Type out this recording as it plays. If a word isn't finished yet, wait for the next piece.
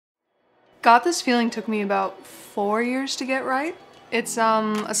Got This Feeling took me about 4 years to get right. It's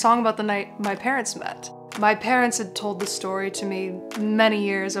a song about the night my parents met. My parents had told the story to me many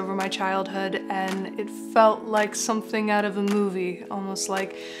years over my childhood, and it felt like something out of a movie, almost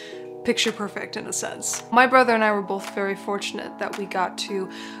like picture perfect in a sense. My brother and I were both very fortunate that we got to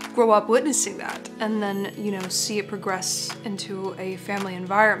grow up witnessing that and then, you know, see it progress into a family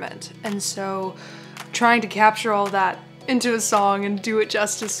environment. And so trying to capture all that into a song and do it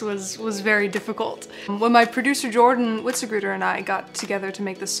justice was very difficult. When my producer Jordan Witzegruder and I got together to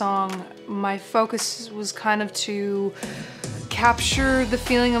make the song, my focus was kind of to capture the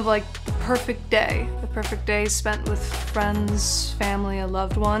feeling of like the perfect day spent with friends, family, a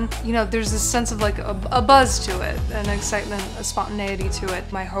loved one. You know, there's this sense of like a buzz to it, an excitement, a spontaneity to it.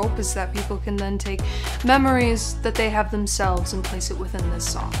 My hope is that people can then take memories that they have themselves and place it within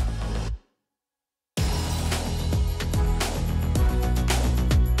this song.